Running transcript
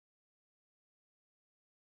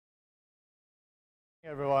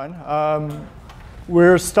Everyone,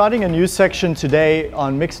 we're starting a new section today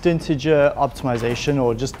on mixed integer optimization,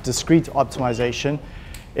 or just discrete optimization.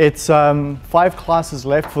 It's 5 classes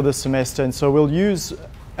left for this semester, and so we'll use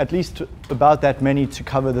at least about that many to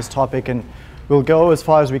cover this topic, and we'll go as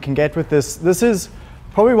far as we can get with this. This is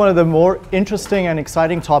probably one of the more interesting and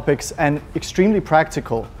exciting topics, and extremely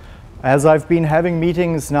practical. As I've been having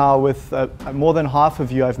meetings now with more than half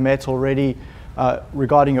of you I've met already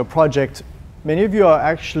regarding your project, many of you are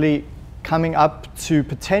actually coming up to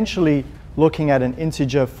potentially looking at an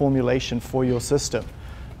integer formulation for your system.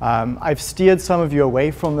 I've steered some of you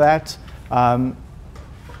away from that,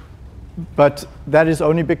 but that is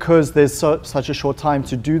only because there's such a short time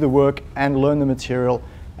to do the work and learn the material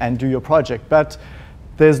and do your project. But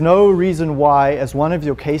there's no reason why, as one of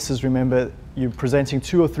your cases, remember, you're presenting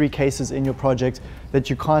 2 or 3 cases in your project, that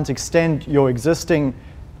you can't extend your existing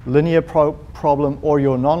linear problem or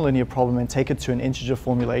your nonlinear problem and take it to an integer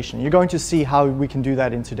formulation. You're going to see how we can do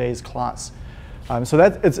that in today's class. So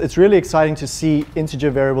it's really exciting to see integer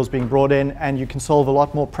variables being brought in, and you can solve a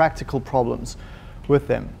lot more practical problems with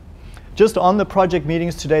them. Just on the project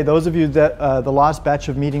meetings today, those of you that the last batch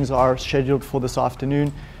of meetings are scheduled for this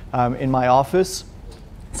afternoon in my office.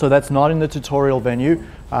 So that's not in the tutorial venue.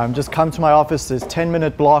 Just come to my office. There's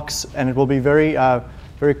 10-minute blocks, and it will be very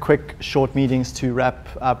quick, short meetings to wrap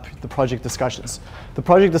up the project discussions. The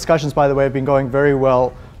project discussions, by the way, have been going very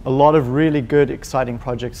well. A lot of really good, exciting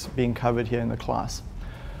projects being covered here in the class.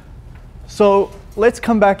 So let's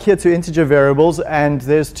come back here to integer variables, and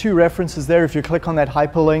there's 2 references there. If you click on that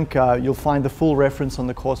hyperlink, you'll find the full reference on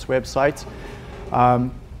the course website.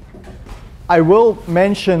 I will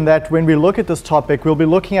mention that when we look at this topic, we'll be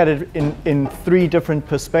looking at it in 3 different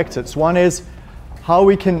perspectives. One is how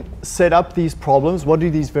we can set up these problems. What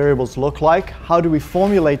do these variables look like? How do we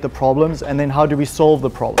formulate the problems? And then how do we solve the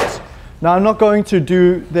problems? Now, I'm not going to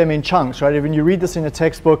do them in chunks, right? When you read this in a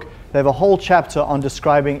textbook, they have a whole chapter on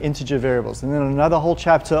describing integer variables, and then another whole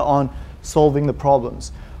chapter on solving the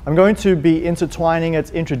problems. I'm going to be intertwining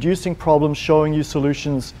it, introducing problems, showing you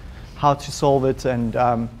solutions, how to solve it,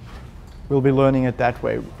 and we'll be learning it that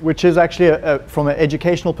way, which is actually, from an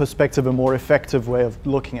educational perspective, a more effective way of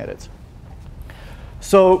looking at it.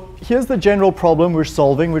 So here's the general problem we're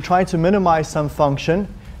solving. We're trying to minimize some function.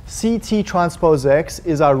 CT transpose X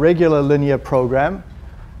is our regular linear program.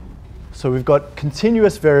 So we've got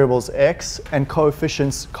continuous variables X and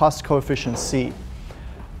coefficients, cost coefficient C.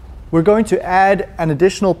 We're going to add an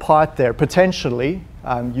additional part there, potentially.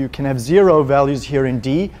 You can have 0 values here in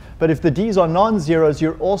D, but if the D's are non-zeros,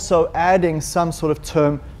 you're also adding some sort of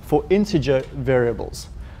term for integer variables.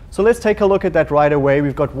 So let's take a look at that right away.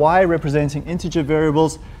 We've got Y representing integer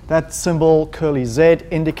variables. That symbol, curly Z,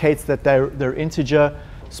 indicates that they're integer.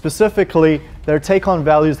 Specifically, they take on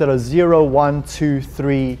values that are 0, 1, 2,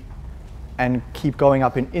 3, and keep going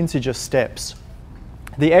up in integer steps.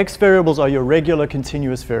 The X variables are your regular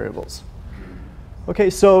continuous variables. OK,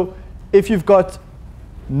 so if you've got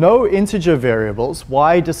no integer variables,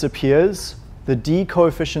 Y disappears, the D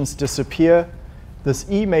coefficients disappear, this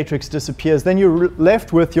E matrix disappears, then you're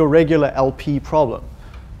left with your regular LP problem.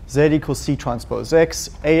 Z equals C transpose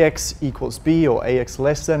X, AX equals B, or AX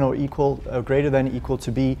less than or equal, greater than equal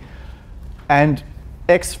to B, and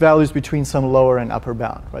X values between some lower and upper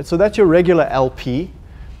bound. Right? So that's your regular LP.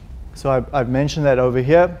 So I've mentioned that over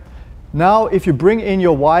here. Now, if you bring in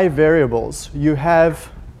your Y variables, you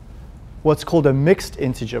have what's called a mixed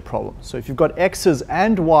integer problem. So if you've got X's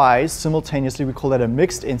and Y's simultaneously, we call that a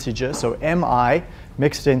mixed integer, so MI,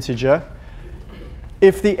 mixed integer.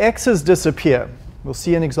 If the X's disappear, we'll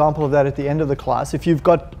see an example of that at the end of the class. If you've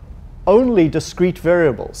got only discrete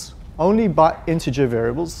variables, only integer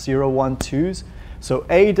variables, 0, 1, 2s, so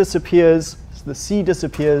A disappears, the C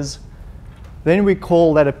disappears, then we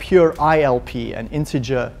call that a pure ILP, an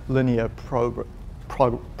integer linear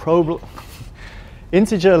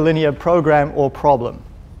integer linear program or problem,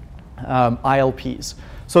 ILPs.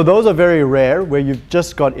 So those are very rare, where you've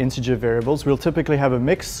just got integer variables. We'll typically have a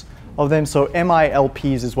mix of them, so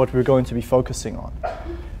MILPs is what we're going to be focusing on.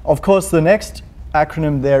 Of course, the next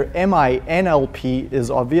acronym there, MINLP, is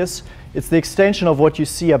obvious. It's the extension of what you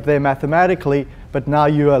see up there mathematically, but now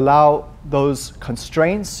you allow those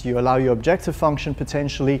constraints, you allow your objective function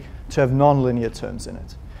potentially to have nonlinear terms in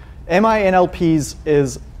it. MINLPs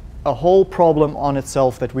is a whole problem on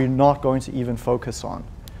itself that we're not going to even focus on.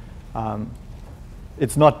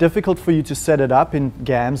 It's not difficult for you to set it up in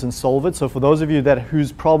GAMS and solve it. So for those of you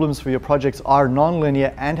whose problems for your projects are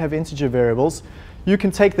nonlinear and have integer variables, you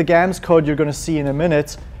can take the GAMS code you're going to see in a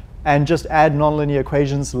minute and just add nonlinear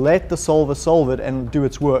equations, let the solver solve it, and do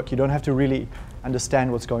its work. You don't have to really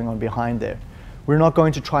understand what's going on behind there. We're not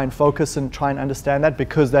going to try and focus and try and understand that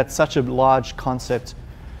because that's such a large concept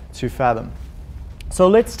to fathom. So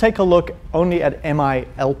let's take a look only at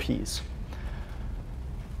MILPs.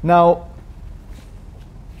 Now,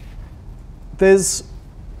 there's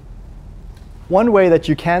one way that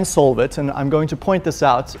you can solve it, and I'm going to point this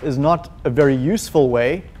out, is not a very useful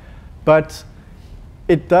way, but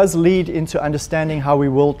it does lead into understanding how we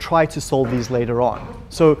will try to solve these later on.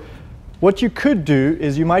 So what you could do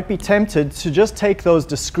is you might be tempted to just take those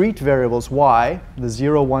discrete variables y, the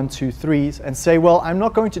 0, 1, 2, 3s, and say, well, I'm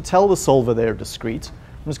not going to tell the solver they're discrete.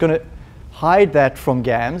 I'm just going to hide that from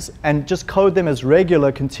GAMS and just code them as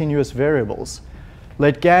regular continuous variables.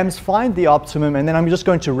 Let GAMS find the optimum, and then I'm just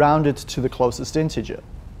going to round it to the closest integer.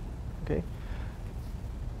 Okay?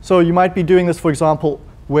 So you might be doing this, for example,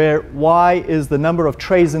 where y is the number of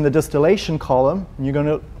trays in the distillation column, and you're going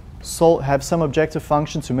to have some objective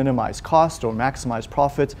function to minimize cost or maximize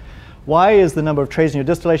profit. Y is the number of trays in your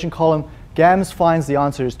distillation column. GAMS finds the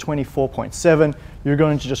answer is 24.7. You're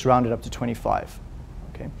going to just round it up to 25.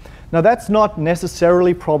 Okay? Now that's not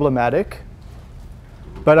necessarily problematic,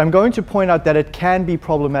 but I'm going to point out that it can be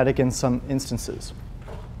problematic in some instances.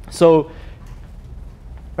 So,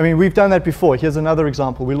 I mean, we've done that before. Here's another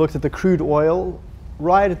example. We looked at the crude oil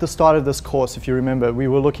right at the start of this course, if you remember. We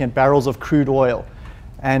were looking at barrels of crude oil.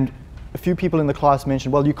 And a few people in the class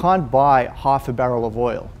mentioned, well, you can't buy half a barrel of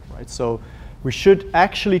oil, right? So we should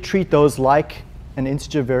actually treat those like an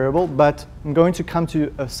integer variable, but I'm going to come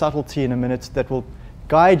to a subtlety in a minute that will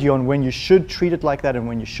guide you on when you should treat it like that and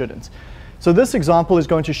when you shouldn't. So this example is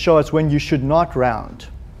going to show us when you should not round.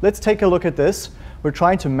 Let's take a look at this. We're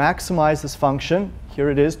trying to maximize this function. Here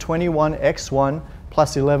it is, 21x1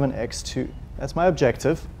 plus 11x2. That's my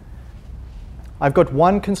objective. I've got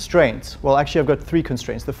one constraint. Well, actually, I've got three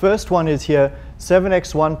constraints. The first one is here,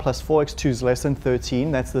 7x1 plus 4x2 is less than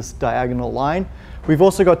 13. That's this diagonal line. We've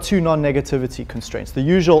also got two non-negativity constraints. The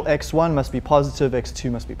usual x1 must be positive,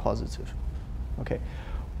 x2 must be positive. Okay.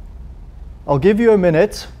 I'll give you a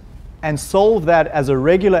minute and solve that as a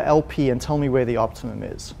regular LP and tell me where the optimum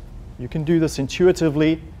is. You can do this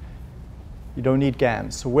intuitively. You don't need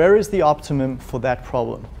GAMS. So where is the optimum for that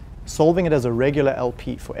problem? Solving it as a regular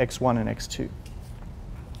LP for x1 and x2.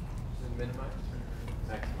 Minimize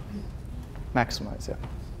or maximize? Maximize, yeah.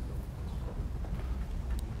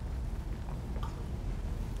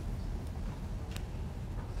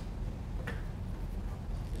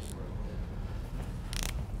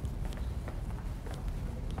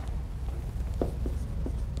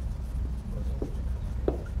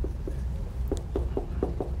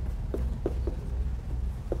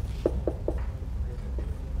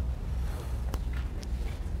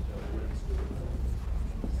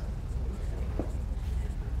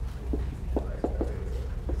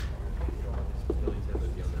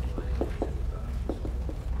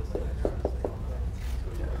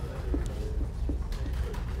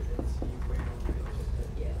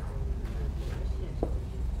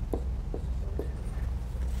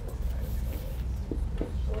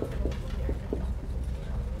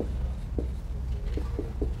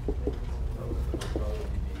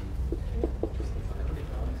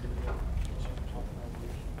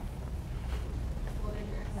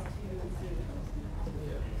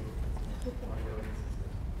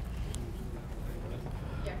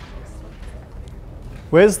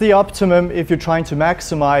 Where's the optimum if you're trying to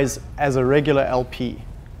maximize as a regular LP?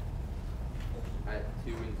 At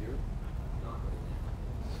 2 and 0?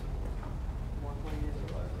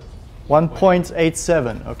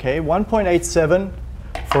 1.87, okay? 1.87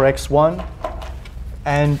 for x1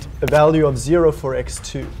 and a value of 0 for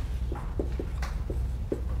x2.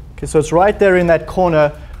 Okay, so it's right there in that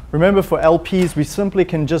corner. Remember, for LPs, we simply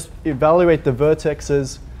can just evaluate the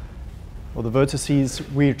vertexes or the vertices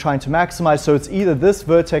we're trying to maximize. So it's either this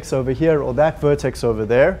vertex over here or that vertex over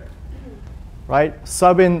there, right?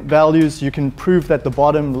 Sub in values, you can prove that the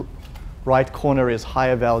bottom right corner is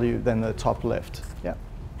higher value than the top left. Yeah.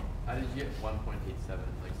 How did you get 1.87,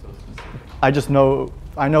 like so specific?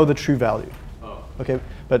 I know the true value. Oh. Okay,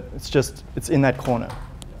 but it's in that corner.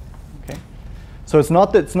 Okay, so it's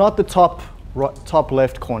not the top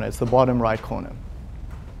left corner, it's the bottom right corner.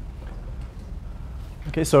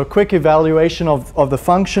 Okay, so a quick evaluation of the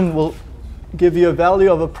function will give you a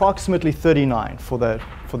value of approximately 39 for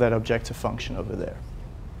that objective function over there.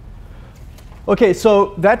 Okay,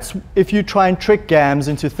 so that's if you try and trick GAMS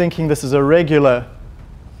into thinking this is a regular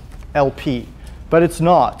LP, but it's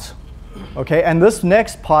not. Okay, and this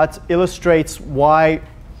next part illustrates why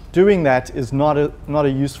doing that is not a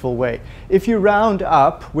useful way. If you round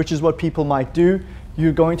up, which is what people might do,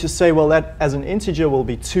 you're going to say, well, that as an integer will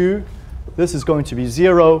be 2. This is going to be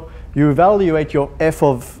 0. You evaluate your f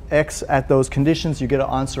of x at those conditions, you get an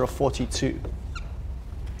answer of 42.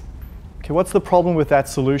 Okay, what's the problem with that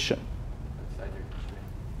solution?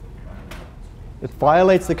 It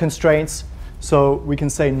violates the constraints, so we can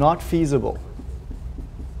say not feasible.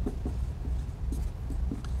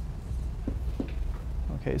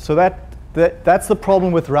 Okay, so that's the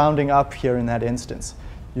problem with rounding up here in that instance.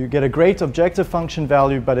 You get a great objective function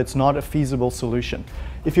value, but it's not a feasible solution.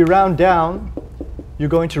 If you round down, you're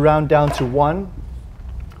going to round down to 1.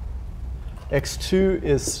 x2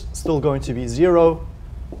 is still going to be 0.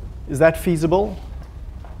 Is that feasible?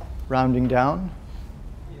 Rounding down?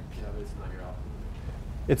 Yeah, but it's not your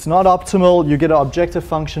optimal. It's not optimal. You get an objective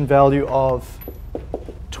function value of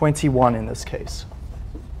 21 in this case.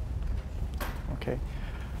 Okay.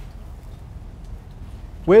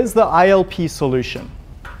 Where's the ILP solution?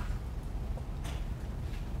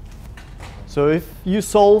 So if you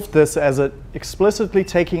solve this as explicitly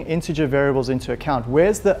taking integer variables into account,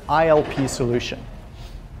 where's the ILP solution?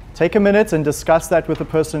 Take a minute and discuss that with the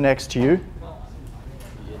person next to you.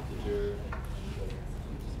 The integer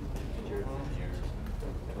linear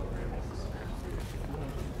program.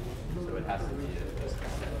 So it has to be a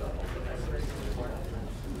set of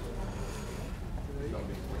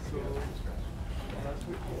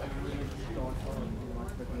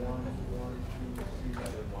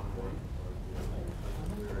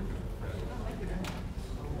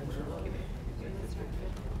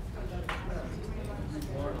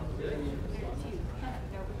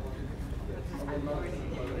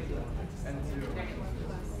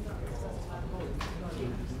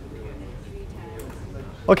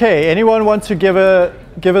Okay, anyone want to give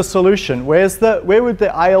a solution? Where would the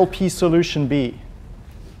ILP solution be?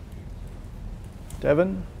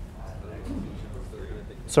 Devin?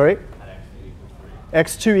 Sorry?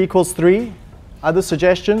 x2 equals 3. Other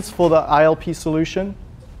suggestions for the ILP solution?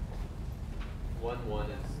 1, 1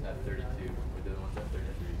 is at 32. The other one's at 33.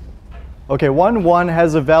 Okay, 1, 1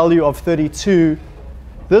 has a value of 32.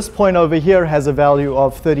 This point over here has a value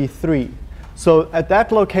of 33. So at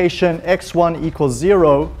that location, x1 equals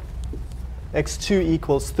 0, x2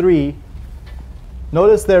 equals 3.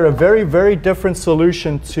 Notice they're a very, very different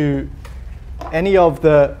solution to any of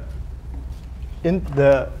the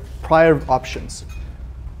prior options.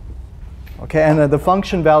 Okay, and the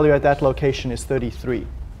function value at that location is 33.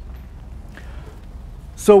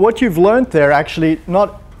 So what you've learned there, actually,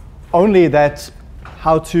 not only that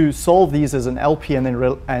how to solve these as an LP and then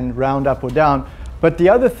round up or down, but the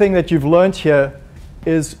other thing that you've learned here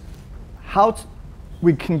is how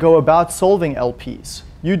we can go about solving LPs.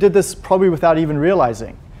 You did this probably without even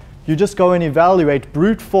realizing. You just go and evaluate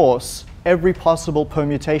brute force every possible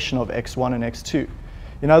permutation of x1 and x2.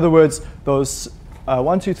 In other words, those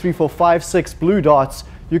 1, 2, 3, 4, 5, 6 blue dots,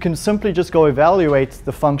 you can simply just go evaluate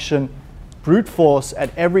the function brute force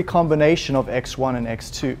at every combination of x1 and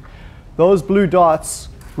x2. Those blue dots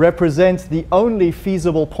represent the only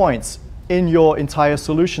feasible points in your entire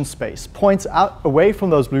solution space. Points out away from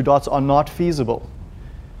those blue dots are not feasible.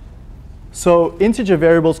 So integer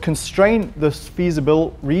variables constrain this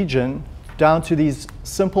feasible region down to these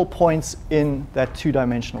simple points in that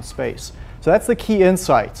two-dimensional space. So that's the key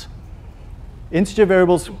insight. Integer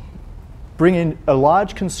variables bring in a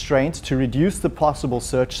large constraint to reduce the possible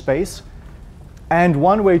search space. And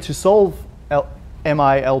one way to solve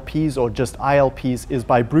MILPs or just ILPs is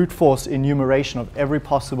by brute force enumeration of every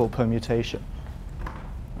possible permutation.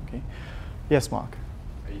 Okay. Yes, Mark?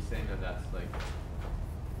 Are you saying that that's like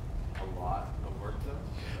a lot of work though?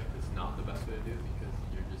 Like it's not the best way to do it because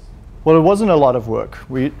you're just... Well, it wasn't a lot of work.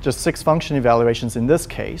 We just 6 function evaluations in this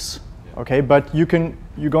case. Yeah. Okay, but you're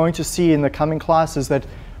going to see in the coming classes that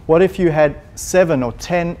what if you had 7 or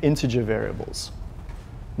 10 integer variables?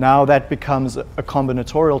 Now that becomes a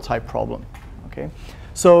combinatorial type problem. Okay,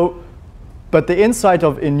 so, but the insight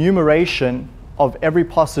of enumeration of every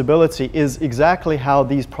possibility is exactly how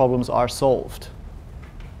these problems are solved.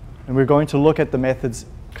 And we're going to look at the methods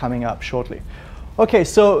coming up shortly. Okay,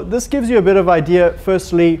 so this gives you a bit of idea,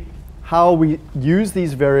 firstly, how we use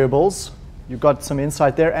these variables. You've got some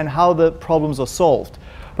insight there, and how the problems are solved.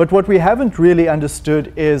 But what we haven't really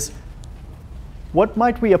understood is what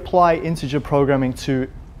might we apply integer programming to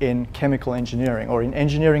in chemical engineering or in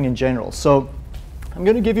engineering in general. So I'm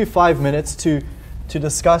going to give you 5 minutes to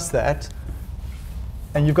discuss that.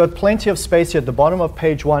 And you've got plenty of space here at the bottom of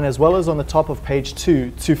page 1 as well as on the top of page 2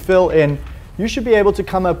 to fill in. You should be able to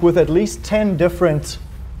come up with at least 10 different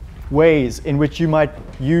ways in which you might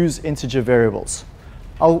use integer variables.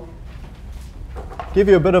 I'll give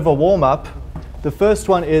you a bit of a warm-up. The first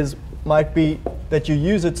one might be that you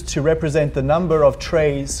use it to represent the number of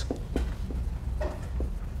trays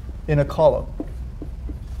in a column.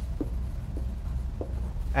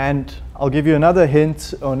 And I'll give you another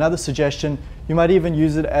hint or another suggestion. You might even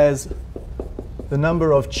use it as the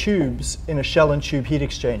number of tubes in a shell and tube heat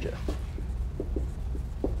exchanger.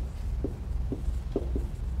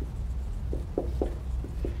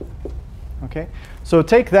 Okay? So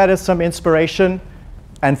take that as some inspiration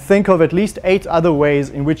and think of at least 8 other ways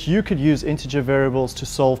in which you could use integer variables to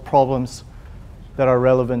solve problems that are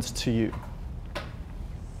relevant to you.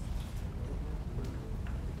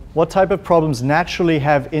 What type of problems naturally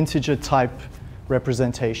have integer type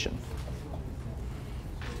representation?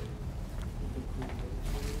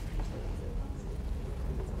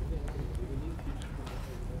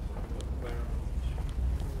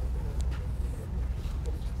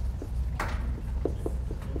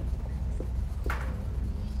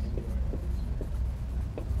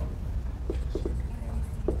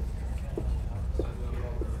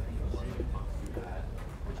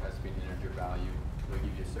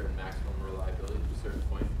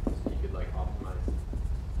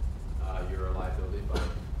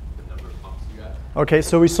 Okay,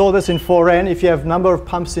 so we saw this in 4n. If you have number of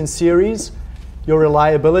pumps in series, your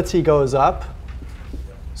reliability goes up.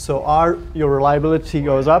 So your reliability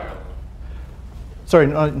goes up. Sorry,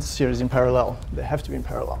 not in series, in parallel. They have to be in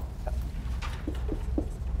parallel.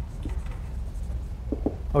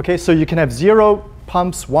 Okay, so you can have 0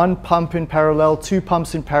 pumps, 1 pump in parallel, 2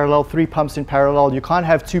 pumps in parallel, 3 pumps in parallel. You can't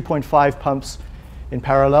have 2.5 pumps in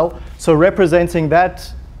parallel. So representing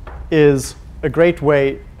that is a great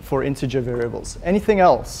way for integer variables. Anything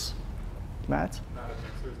else, Matt? Amount of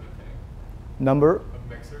mixers in a tank. Number Of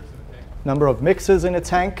mixers in a tank. Number of mixers in a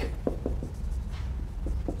tank.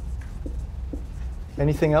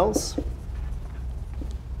 Anything else?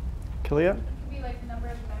 Clear? It could be like the number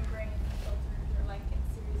of membrane filters or like in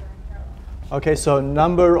series or in parallel. Okay, so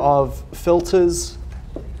number of filters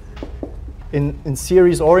in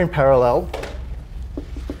series or in parallel.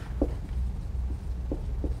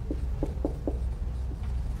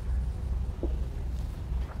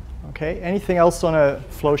 Okay, anything else on a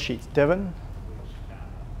flow sheet? Devin?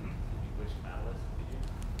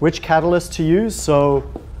 Which catalyst to use? So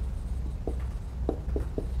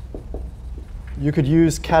you could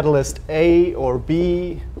use catalyst A or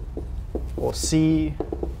B or C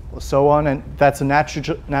or so on, and that's a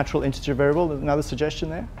natural integer variable. There's another suggestion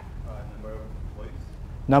there? Number of employees.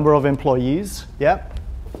 Number of employees, yeah.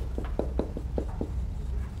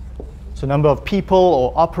 So number of people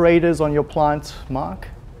or operators on your plant, Mark?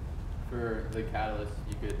 For the catalyst,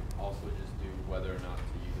 you could also just do whether or not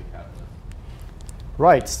to use a catalyst.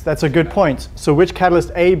 Right, that's a good point. So which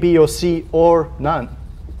catalyst, A, B, or C, or none?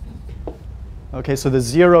 Okay, so the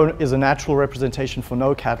 0 is a natural representation for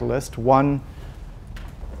no catalyst, 1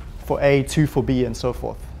 for A, 2 for B, and so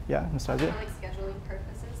forth. Yeah, Anastasia? For like scheduling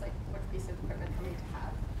purposes, like what piece of equipment do we need to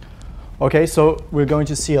have? Okay, so we're going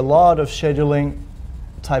to see a lot of scheduling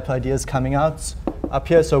type ideas coming out up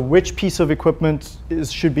here. So which piece of equipment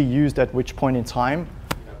should be used at which point in time?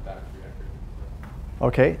 You have batch reactors.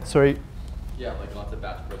 Okay, sorry. Yeah, like lots of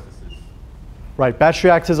batch processes. Right, batch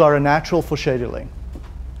reactors are a natural for scheduling.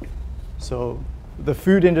 So the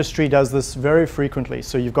food industry does this very frequently.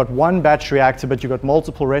 So you've got one batch reactor, but you've got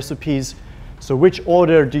multiple recipes. So which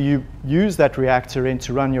order do you use that reactor in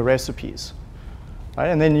to run your recipes? Right,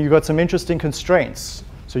 and then you've got some interesting constraints.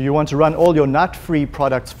 So you want to run all your nut-free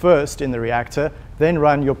products first in the reactor, then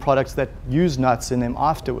run your products that use nuts in them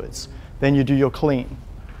afterwards. Then you do your clean.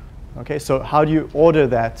 Okay, so how do you order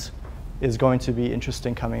that is going to be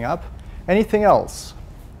interesting coming up. Anything else?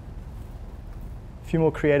 A few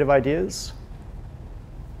more creative ideas?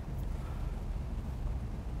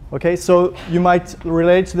 Okay, so you might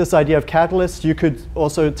relate to this idea of catalyst. You could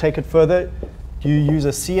also take it further. Do you use a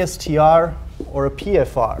CSTR or a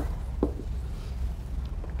PFR?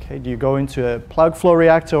 Okay, do you go into a plug flow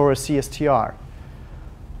reactor or a CSTR?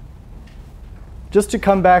 Just to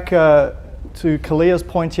come back to Kalia's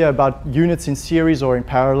point here about units in series or in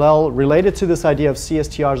parallel, related to this idea of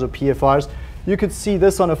CSTRs or PFRs, you could see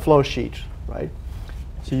this on a flow sheet, right?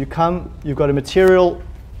 So you've got a material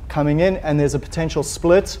coming in, and there's a potential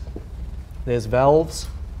split. There's valves.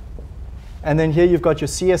 And then here you've got your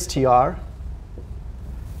CSTR.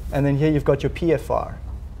 And then here you've got your PFR.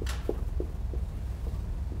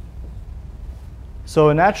 So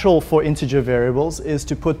a natural for integer variables is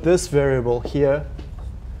to put this variable here.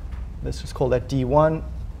 Let's just call that D1,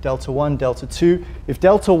 delta 1, delta 2. If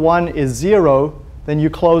delta 1 is 0, then you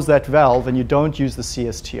close that valve and you don't use the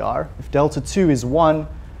CSTR. If delta 2 is 1,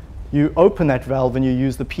 you open that valve and you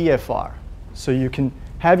use the PFR. So you can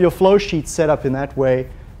have your flow sheet set up in that way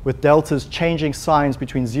with deltas changing signs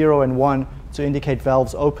between 0 and 1 to indicate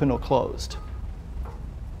valves open or closed.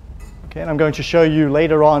 Okay, and I'm going to show you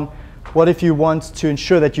later on what if you want to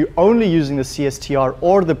ensure that you're only using the CSTR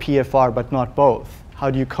or the PFR but not both. How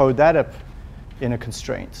do you code that up in a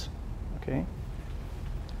constraint? Okay.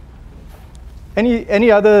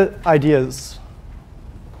 Any other ideas?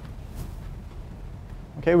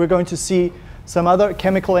 Okay, we're going to see some other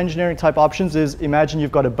chemical engineering type options. Is imagine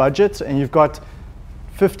you've got a budget and you've got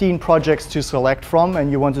 15 projects to select from,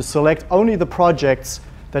 and you want to select only the projects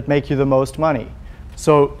that make you the most money.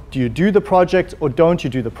 So do you do the project or don't you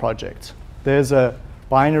do the project? There's a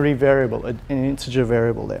binary variable, an integer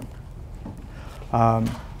variable there.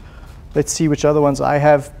 Let's see which other ones I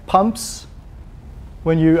have. Pumps.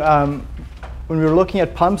 When we were looking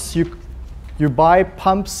at pumps, you buy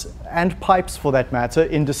pumps and pipes for that matter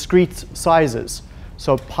in discrete sizes.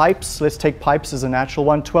 So pipes, let's take pipes as a natural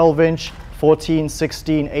one, 12-inch, 14,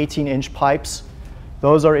 16, 18-inch pipes.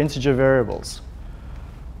 Those are integer variables.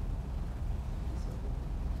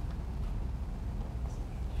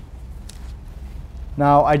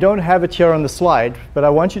 Now, I don't have it here on the slide, but I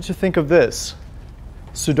want you to think of this.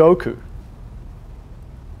 Sudoku.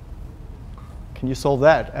 Can you solve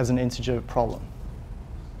that as an integer problem?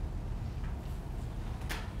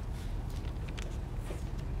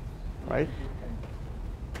 Right?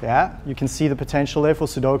 Yeah, you can see the potential there for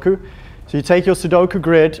Sudoku. So you take your Sudoku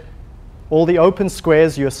grid, all the open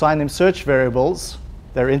squares, you assign them search variables.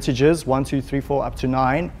 They're integers, 1, 2, 3, 4, up to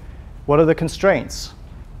 9. What are the constraints?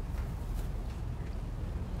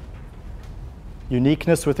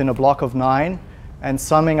 Uniqueness within a block of 9, and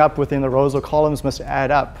summing up within the rows or columns must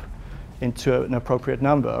add up into an appropriate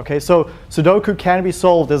number. Okay, so Sudoku can be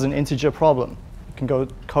solved as an integer problem. You can go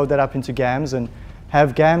code that up into GAMS and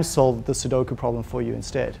have GAMS solve the Sudoku problem for you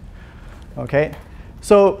instead. Okay,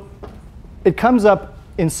 so it comes up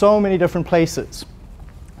in so many different places.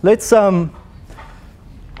 Let's one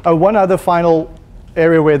other final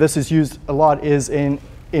area where this is used a lot is in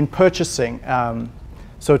purchasing.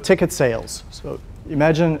 So ticket sales. So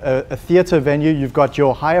imagine a theater venue. You've got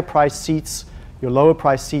your higher price seats, your lower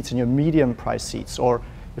price seats, and your medium price seats. Or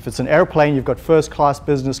if it's an airplane, you've got first class,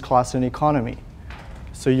 business class, and economy.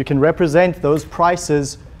 So you can represent those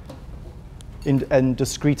prices in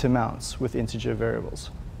discrete amounts with integer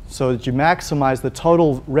variables, so that you maximize the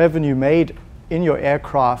total revenue made in your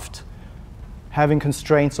aircraft, having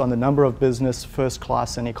constraints on the number of business, first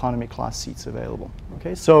class, and economy class seats available.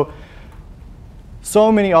 Okay,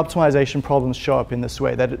 so many optimization problems show up in this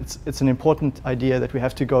way that it's an important idea that we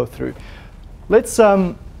have to go through. Let's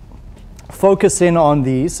focus in on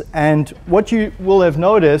these, and what you will have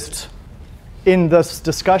noticed in this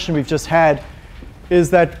discussion we've just had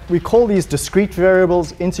is that we call these discrete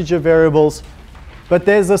variables, integer variables, but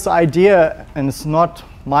there's this idea, and it's not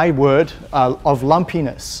my word, of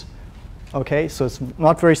lumpiness. Okay, so it's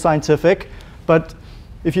not very scientific, but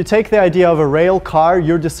if you take the idea of a rail car,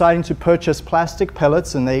 you're deciding to purchase plastic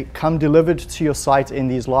pellets and they come delivered to your site in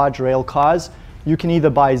these large rail cars. You can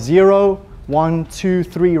either buy 0, 1, 2,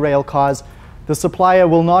 3 rail cars. The supplier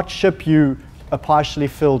will not ship you a partially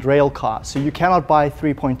filled rail car, so you cannot buy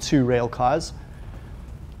 3.2 rail cars.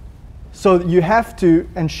 So you have to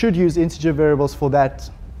and should use integer variables for that.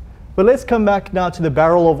 But let's come back now to the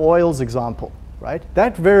barrel of oils example, right?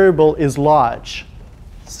 That variable is large.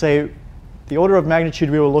 Say the order of magnitude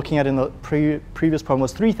we were looking at in the previous problem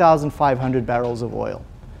was 3,500 barrels of oil.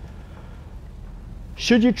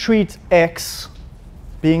 Should you treat x,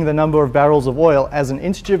 being the number of barrels of oil, as an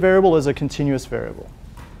integer variable or as a continuous variable?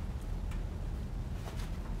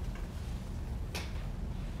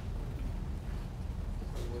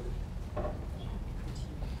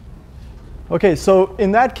 Okay, so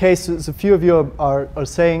in that case, as a few of you are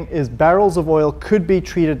saying, is barrels of oil could be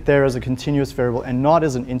treated there as a continuous variable and not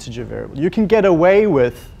as an integer variable. You can get away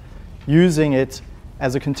with using it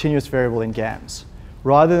as a continuous variable in GAMS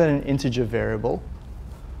rather than an integer variable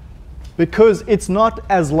because it's not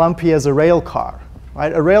as lumpy as a rail car.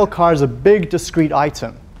 Right? A rail car is a big discrete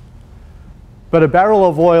item, but a barrel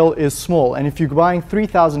of oil is small. And if you're buying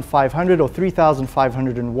 3,500 or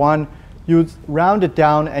 3,501, you round it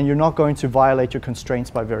down and you're not going to violate your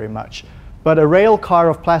constraints by very much. But a rail car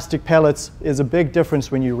of plastic pellets is a big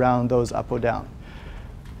difference when you round those up or down.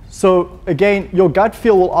 So again, your gut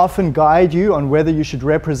feel will often guide you on whether you should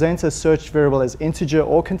represent a search variable as integer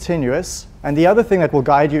or continuous. And the other thing that will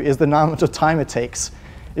guide you is the amount of time it takes.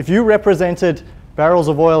 If you represented barrels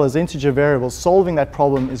of oil as integer variables, solving that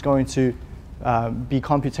problem is going to be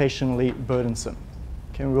computationally burdensome.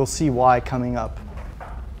 Okay, we'll see why coming up.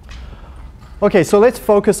 Okay, so let's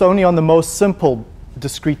focus only on the most simple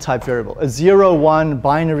discrete type variable, a 0, 1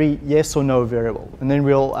 binary yes or no variable. And then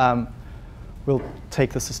we'll we'll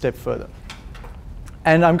take this a step further.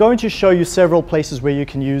 And I'm going to show you several places where you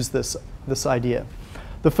can use this idea.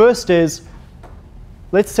 The first is,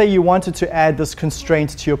 let's say you wanted to add this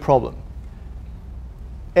constraint to your problem.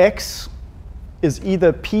 X is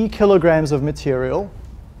either P kilograms of material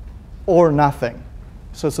or nothing.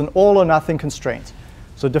 So it's an all or nothing constraint.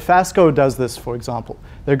 So Dofasco does this, for example.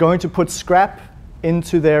 They're going to put scrap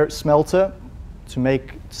into their smelter to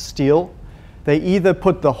make steel. They either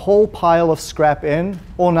put the whole pile of scrap in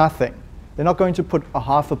or nothing. They're not going to put a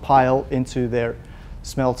half a pile into their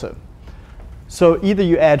smelter. So either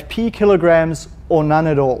you add P kilograms or none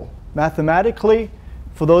at all. Mathematically,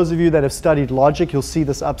 for those of you that have studied logic, you'll see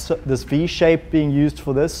this V shape being used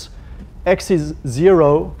for this. X is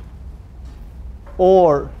 0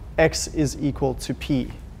 or X is equal to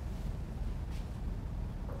P.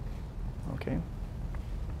 Okay.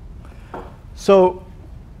 So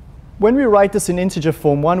when we write this in integer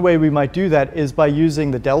form, one way we might do that is by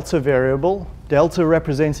using the delta variable, delta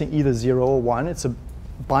representing either 0 or 1. It's a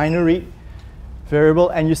binary variable,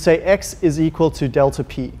 and you say X is equal to delta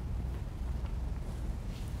P.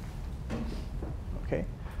 Okay.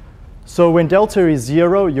 So when delta is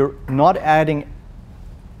 0, you're not adding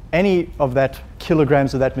any of that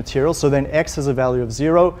kilograms of that material, so then X has a value of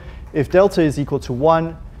 0. If delta is equal to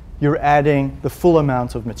 1, you're adding the full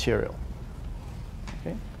amount of material.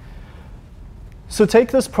 Okay. So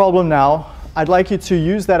take this problem now. I'd like you to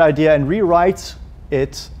use that idea and rewrite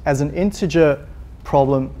it as an integer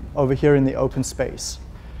problem over here in the open space,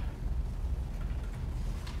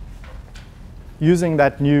 using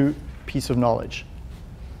that new piece of knowledge.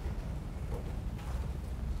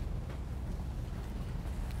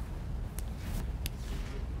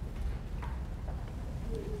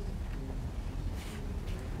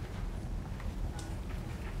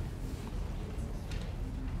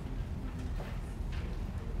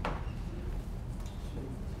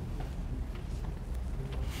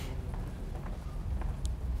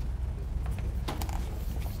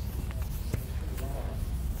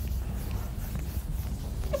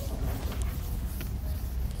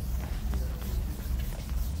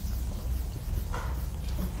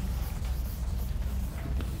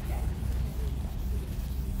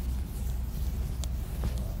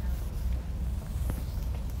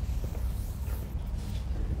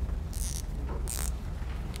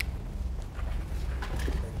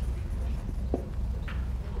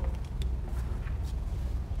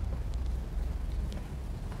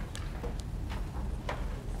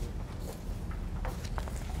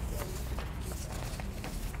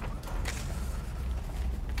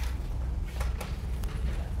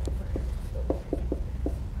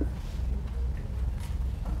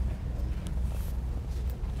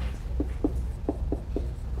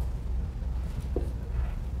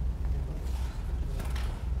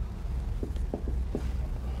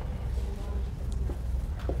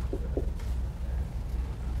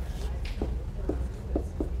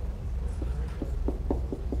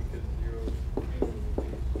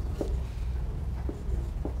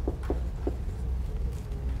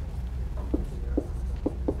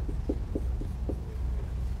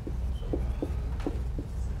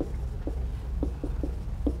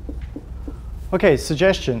 Okay,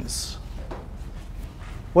 suggestions.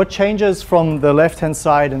 What changes from the left-hand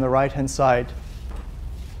side and the right-hand side?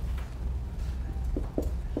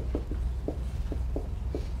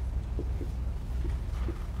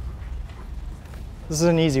 This is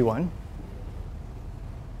an easy one.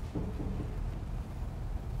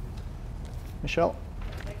 Michelle?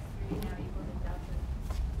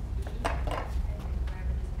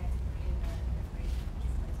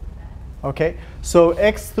 Okay, so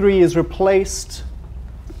x3 is replaced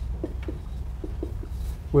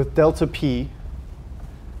with delta p.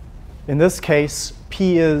 In this case,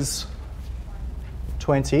 p is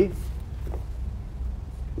 20.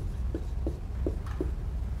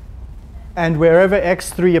 And wherever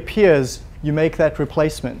x3 appears, you make that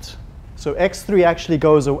replacement. So x3 actually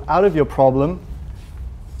goes out of your problem.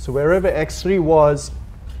 So wherever x3 was,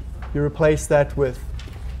 you replace that with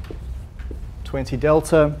 20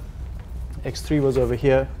 delta. X3 was over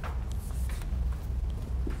here.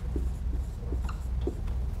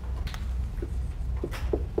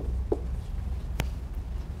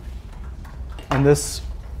 And this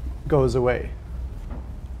goes away.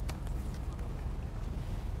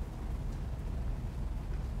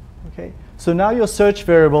 Okay, so now your search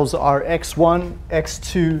variables are x1,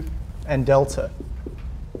 x2, and delta.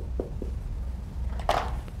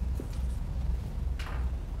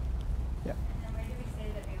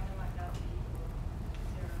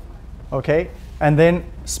 Okay, and then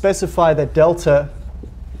specify that delta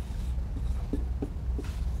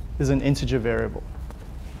is an integer variable.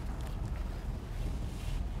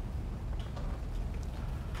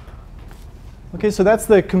 Okay, so that's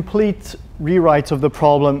the complete rewrite of the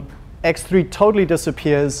problem. x3 totally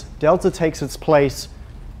disappears. Delta takes its place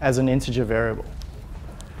as an integer variable.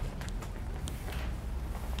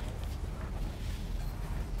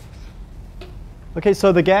 Okay,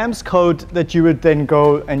 so the GAMS code that you would then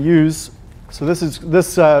go and use, so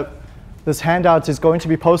this handout is going to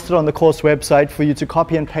be posted on the course website for you to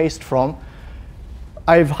copy and paste from.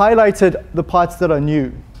 I've highlighted the parts that are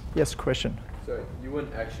new. Yes, question? Sorry, you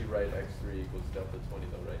wouldn't actually write x3 equals delta 20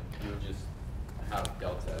 though, right? You would just have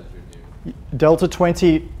delta as your new. Delta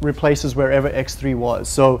 20 replaces wherever x3 was.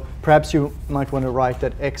 So perhaps you might want to write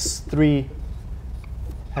that x3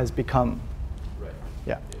 has become. Right.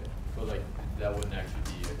 Yeah. But like that wouldn't actually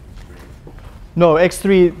be a constraint. No,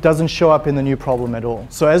 x3 doesn't show up in the new problem at all.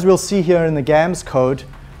 So as we'll see here in the GAMS code,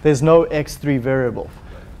 there's no x3 variable.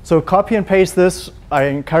 So copy and paste this. I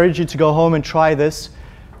encourage you to go home and try this.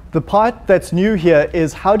 The part that's new here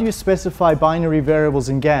is how do you specify binary variables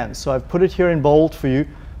in GAMS? So I've put it here in bold for you.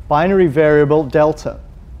 Binary variable delta.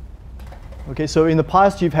 Okay, so in the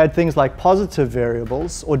past you've had things like positive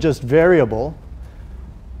variables or just variable.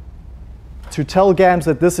 To tell GAMS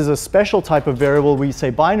that this is a special type of variable, we say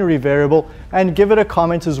binary variable, and give it a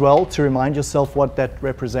comment as well to remind yourself what that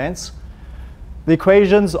represents. The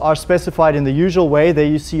equations are specified in the usual way. There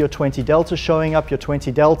you see your 20 delta showing up, your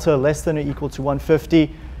 20 delta less than or equal to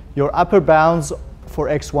 150. Your upper bounds for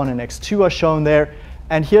x1 and x2 are shown there.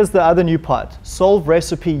 And here's the other new part, solve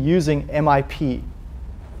recipe using MIP.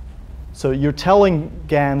 So you're telling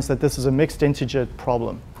GAMS that this is a mixed integer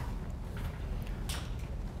problem.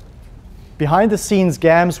 Behind the scenes,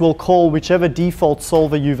 GAMS will call whichever default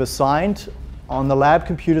solver you've assigned. On the lab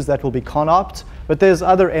computers, that will be CONOPT, but there's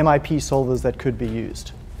other MIP solvers that could be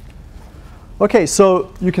used. Okay,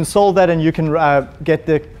 so you can solve that and you can get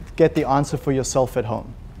the answer for yourself at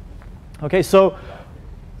home. Okay, so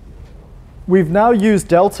we've now used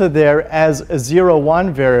delta there as a 0,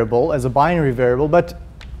 1 variable, as a binary variable, but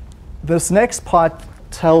this next part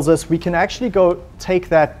tells us we can actually go take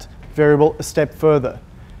that variable a step further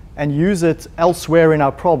and use it elsewhere in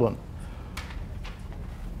our problem.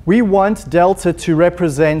 We want delta to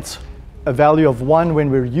represent a value of 1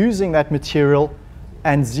 when we're using that material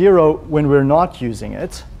and 0 when we're not using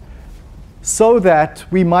it, so that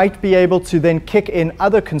we might be able to then kick in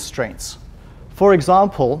other constraints. For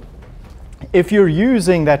example, if you're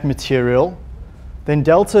using that material, then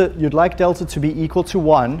delta, you'd like delta to be equal to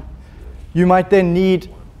 1. You might then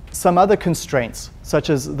need some other constraints, such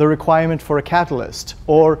as the requirement for a catalyst,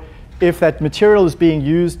 or if that material is being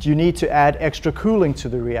used, you need to add extra cooling to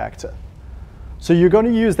the reactor. So you're going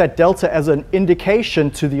to use that delta as an indication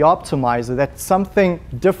to the optimizer that something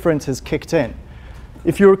different has kicked in.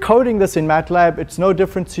 If you're coding this in MATLAB, it's no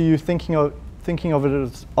different to you thinking of it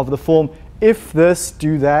as of the form, if this,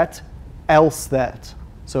 do that, else that.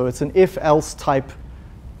 So it's an if-else type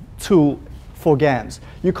tool for GAMS.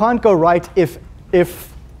 You can't go write if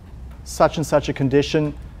such and such a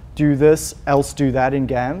condition, do this, else do that in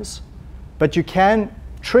GAMS. But you can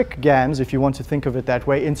trick GAMS, if you want to think of it that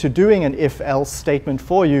way, into doing an if-else statement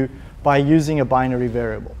for you by using a binary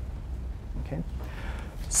variable. Okay?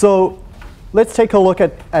 So let's take a look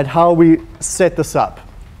at how we set this up.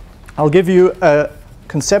 I'll give you a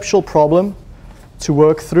conceptual problem to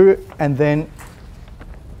work through and then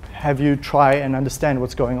have you try and understand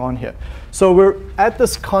what's going on here. So we're at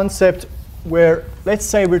this concept where, let's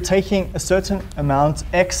say we're taking a certain amount,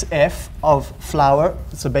 XF, of flour.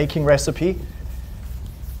 It's a baking recipe.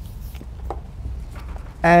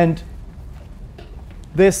 And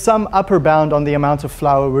there's some upper bound on the amount of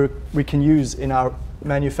flour we can use in our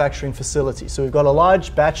manufacturing facility. So we've got a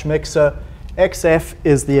large batch mixer. XF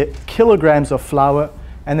is the kilograms of flour,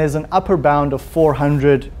 and there's an upper bound of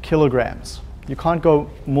 400 kilograms. You can't go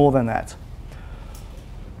more than that.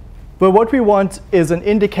 But what we want is an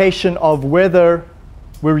indication of whether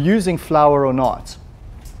we're using flour or not.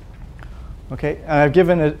 Okay, and I've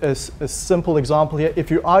given a simple example here. If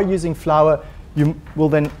you are using flour, you will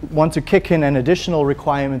then want to kick in an additional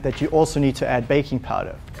requirement that you also need to add baking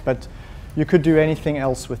powder. But you could do anything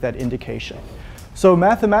else with that indication. So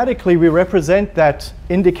mathematically, we represent that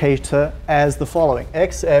indicator as the following.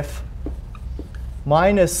 XF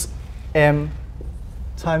minus m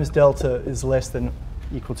times delta is less than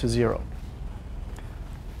equal to 0.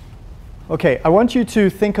 Okay, I want you to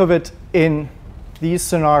think of it in these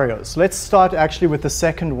scenarios. Let's start actually with the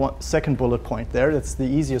second bullet point there. That's the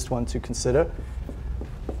easiest one to consider.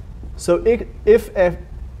 So if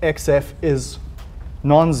XF is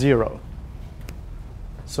non-zero,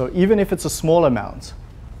 so even if it's a small amount,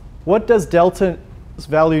 What does delta's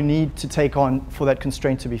value need to take on for that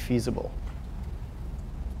constraint to be feasible?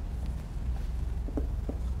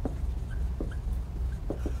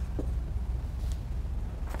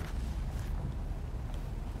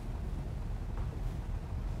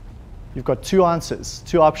 You've got two answers,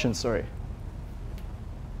 two options, sorry.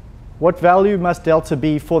 What value must delta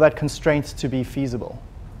be for that constraint to be feasible?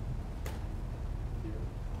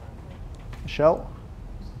 Michelle?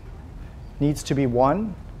 Needs to be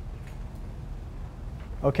 1.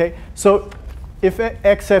 Okay, so if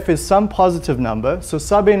xf is some positive number, so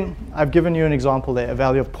sub in, I've given you an example there, a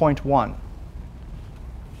value of 0.1.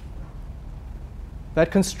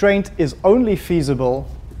 That constraint is only feasible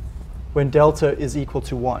when delta is equal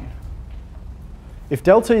to 1. If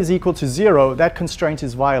delta is equal to 0, that constraint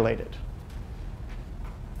is violated.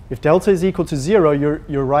 If delta is equal to 0,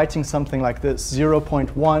 you're writing something like this.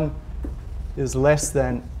 0.1 is less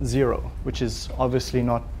than 0, which is obviously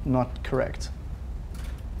not correct.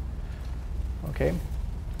 Okay?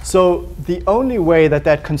 So the only way that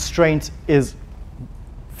that constraint is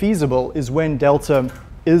feasible is when delta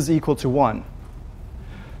is equal to 1.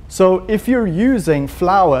 So if you're using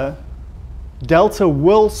flour, delta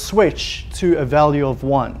will switch to a value of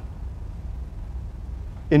 1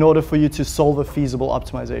 in order for you to solve a feasible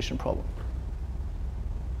optimization problem.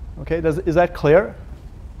 Okay, is that clear?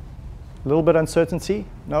 A little bit uncertainty?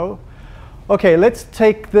 No? Okay, let's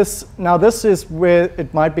take this. Now this is where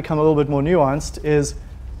it might become a little bit more nuanced, is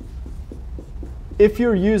if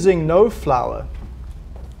you're using no flour,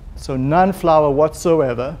 so none flour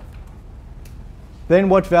whatsoever, then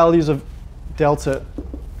what values of delta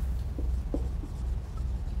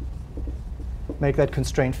make that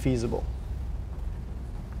constraint feasible?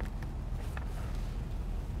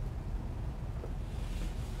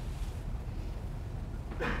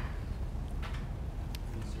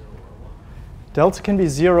 Delta can be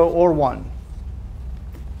 0 or 1.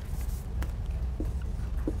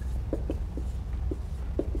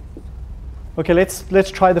 Okay,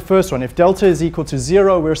 let's try the first one. If delta is equal to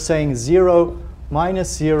 0, we're saying 0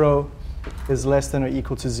 minus 0 is less than or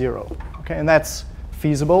equal to 0. Okay, and that's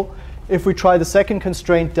feasible. If we try the second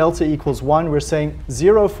constraint, delta equals 1, we're saying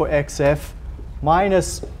 0 for xf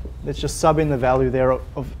minus, let's just sub in the value there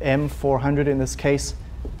of m, 400 in this case,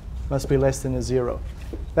 must be less than a 0.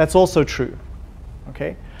 That's also true.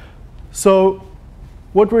 Okay? So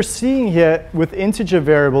what we're seeing here with integer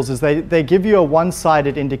variables is they give you a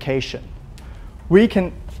one-sided indication. We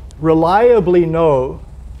can reliably know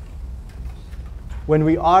when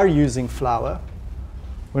we are using flour.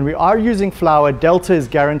 When we are using flour, delta is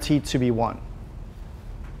guaranteed to be 1.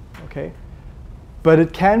 Okay? But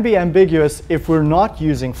it can be ambiguous if we're not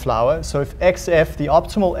using flour. So if xf, the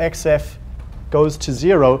optimal xf, goes to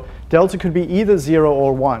 0, delta could be either 0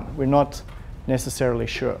 or 1. We're not necessarily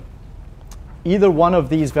sure. Either one of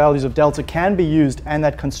these values of delta can be used, and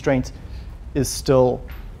that constraint is still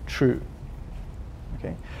true.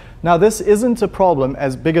 Okay? Now, this isn't a problem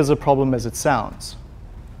as big as a problem as it sounds.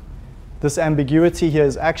 This ambiguity here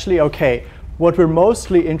is actually okay. What we're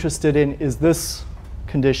mostly interested in is this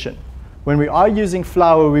condition. When we are using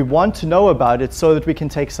flour, we want to know about it so that we can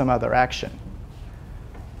take some other action.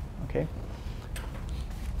 Okay?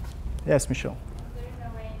 Yes, Michelle? There's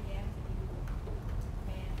no way in the end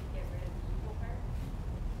to get rid of the equal part?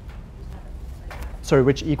 There's no- Sorry,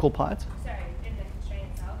 which equal part? Sorry, in the constraint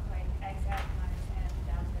itself, like xf minus m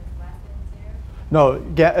delta is less than 0? No,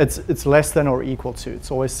 yeah, it's less than or equal to.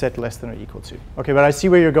 It's always set less than or equal to. Okay, but I see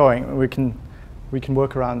where you're going. We can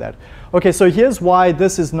work around that. Okay, so here's why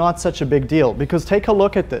this is not such a big deal. Because take a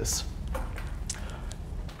look at this.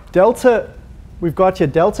 Delta, we've got here,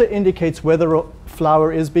 delta indicates whether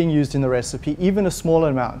flour is being used in the recipe, even a small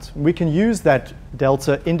amount. We can use that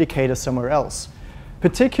delta indicator somewhere else.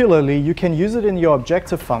 Particularly, you can use it in your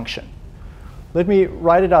objective function. Let me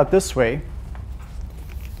write it out this way.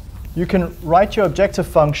 You can write your objective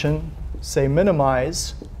function, say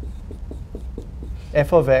minimize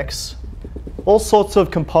f of x, all sorts of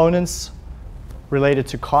components related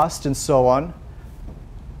to cost and so on.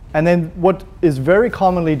 And then what is very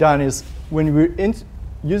commonly done is when we're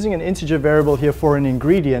using an integer variable here for an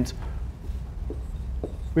ingredient,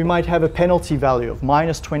 we might have a penalty value of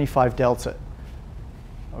minus 25 delta.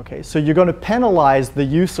 Okay, so you're going to penalize the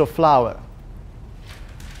use of flour.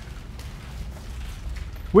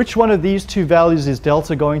 Which one of these two values is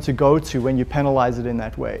delta going to go to when you penalize it in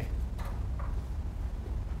that way?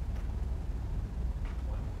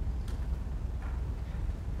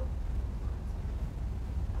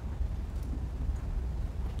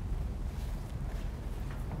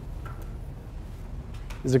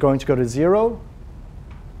 Is it going to go to 0?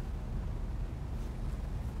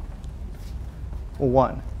 or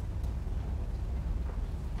 1?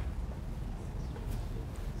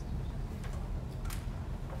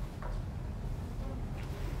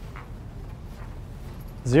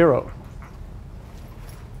 Zero.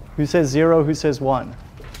 Who says 0? Who says 1?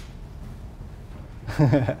 Sorry,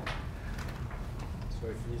 can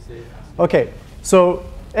you say? Okay, so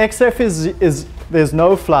XF is there's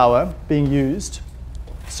no flour being used.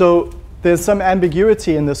 So there's some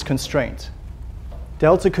ambiguity in this constraint.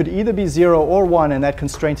 Delta could either be 0 or 1, and that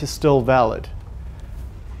constraint is still valid.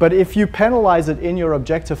 But if you penalize it in your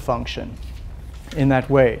objective function in that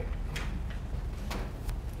way,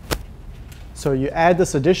 so you add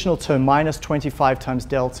this additional term, minus 25 times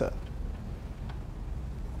delta.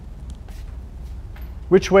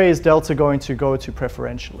 Which way is delta going to go to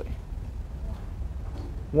preferentially?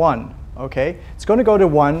 1, okay? It's going to go to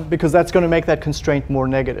 1 because that's going to make that constraint more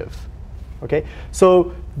negative, okay?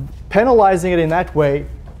 So penalizing it in that way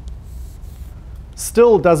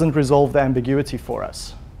still doesn't resolve the ambiguity for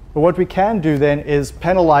us. But what we can do then is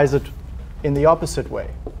penalize it in the opposite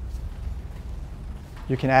way.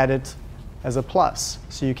 You can add it as a plus.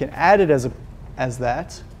 So you can add it as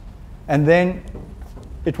that, and then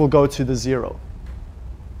it will go to the 0,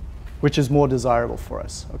 which is more desirable for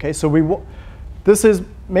us. Okay, so this is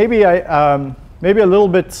maybe a little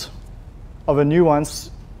bit of a nuanced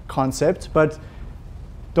concept, but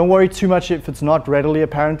don't worry too much if it's not readily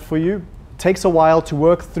apparent for you. It takes a while to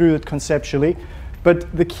work through it conceptually,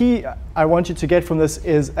 but the key I want you to get from this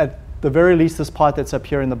is at the very least this part that's up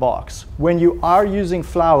here in the box. When you are using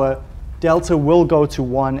flour, delta will go to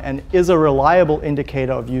 1 and is a reliable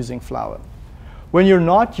indicator of using flour. When you're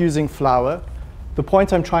not using flour, the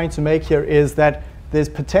point I'm trying to make here is that there's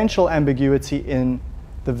potential ambiguity in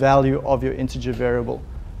the value of your integer variable,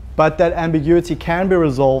 but that ambiguity can be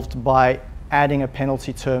resolved by adding a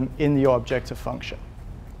penalty term in your objective function.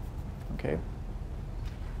 Okay.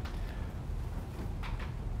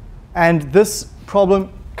 And this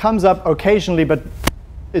problem comes up occasionally, but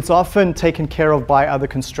it's often taken care of by other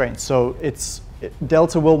constraints. So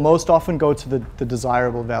delta will most often go to the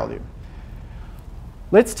desirable value.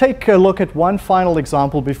 Let's take a look at one final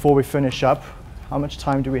example before we finish up. How much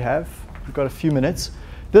time do we have? We've got a few minutes.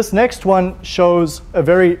 This next one shows a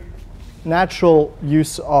very natural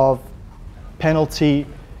use of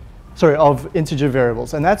of integer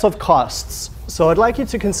variables, and that's of costs. So I'd like you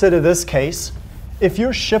to consider this case. If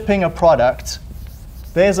you're shipping a product,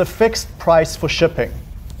 there's a fixed price for shipping.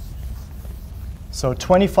 So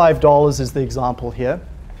 $25 is the example here.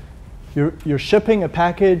 You're shipping a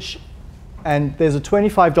package, and there's a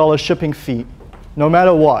 $25 shipping fee, no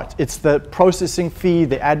matter what. It's the processing fee,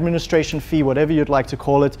 the administration fee, whatever you'd like to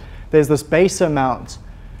call it. There's this base amount.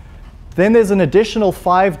 Then there's an additional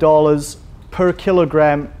 $5 per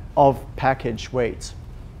kilogram of package weight.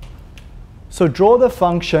 So draw the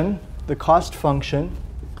function, the cost function,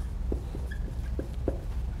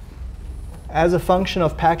 as a function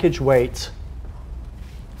of package weight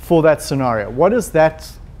for that scenario. What does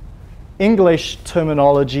that English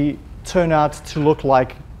terminology turn out to look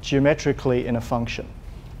like geometrically in a function?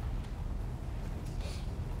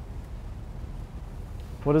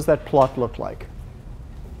 What does that plot look like?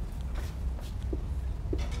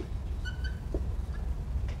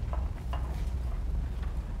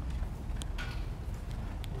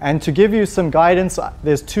 And to give you some guidance,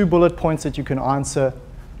 there's 2 bullet points that you can answer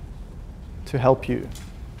to help you.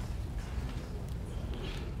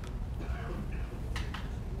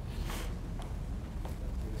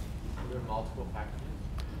 Are there multiple packages?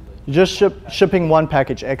 You're just shipping one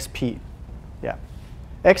package, XP. Yeah.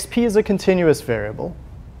 XP is a continuous variable.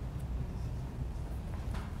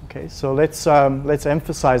 Okay, so let's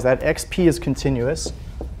emphasize that. XP is continuous.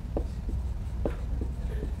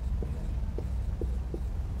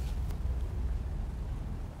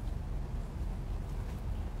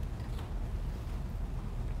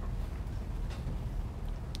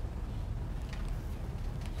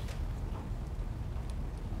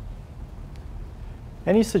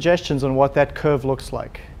 Any suggestions on what that curve looks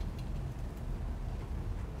like?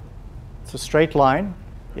 It's a straight line,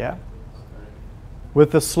 yeah,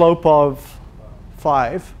 with a slope of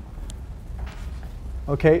 5.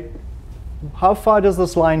 Okay, how far does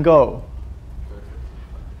this line go?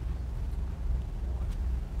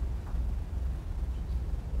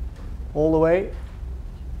 All the way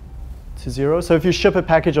to 0. So if you ship a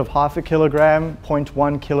package of 0.5 kilogram,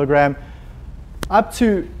 0.1 kilogram, up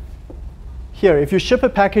to here, if you ship a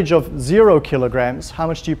package of 0 kilograms, how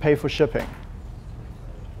much do you pay for shipping?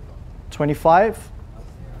 25?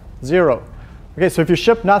 0. Okay, so if you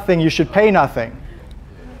ship nothing, you should pay nothing.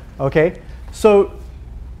 Okay, so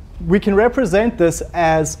we can represent this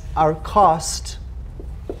as our cost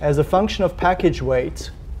as a function of package weight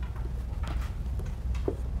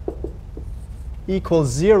equals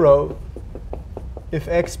 0 if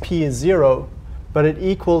xp is 0, but it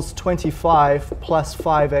equals 25 plus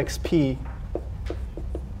 5xp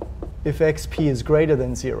if xp is greater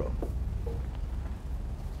than 0.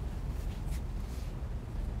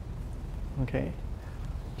 Okay.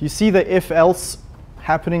 Do you see the if-else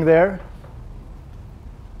happening there?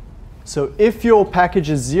 So if your package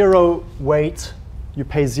is 0 weight, you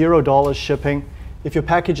pay $0 shipping. If your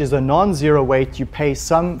package is a non-zero weight, you pay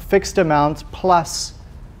some fixed amount plus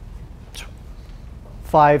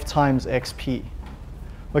 5 times xp.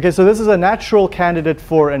 Okay, so this is a natural candidate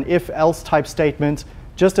for an if-else type statement,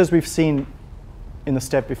 just as we've seen in the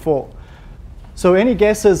step before. So any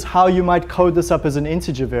guesses how you might code this up as an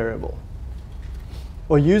integer variable?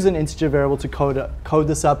 Or use an integer variable to code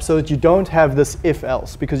this up so that you don't have this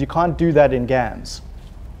if-else, because you can't do that in GAMS.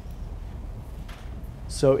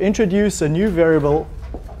 So introduce a new variable.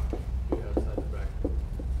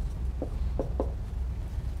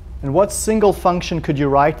 And what single function could you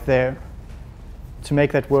write there to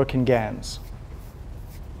make that work in GAMS?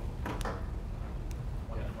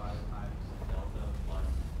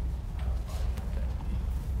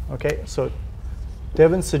 Okay, so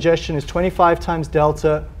Devin's suggestion is 25 times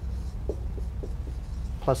delta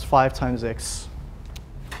plus 5 times x.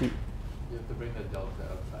 You have to bring the delta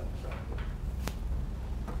outside the bracket.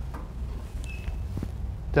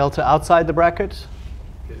 Delta outside the bracket?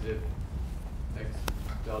 Because if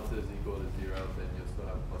delta is equal to 0, then you'll still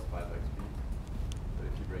have plus 5xp. But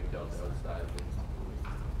if you bring delta outside, then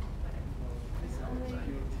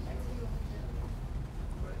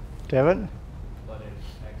Devin? But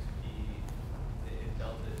if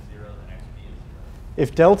delta is 0, then xp is 0.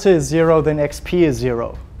 If delta is 0, then xp is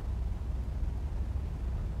 0.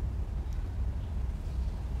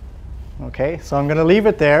 Okay, so I'm going to leave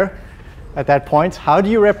it there at that point. How do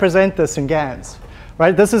you represent this in GAMS?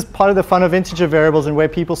 Right, this is part of the fun of integer variables, and where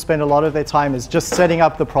people spend a lot of their time is just setting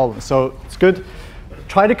up the problem. So it's good.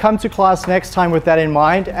 Try to come to class next time with that in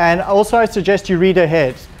mind. And also I suggest you read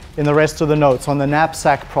ahead in the rest of the notes on the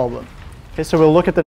knapsack problem. Okay, so we'll look at the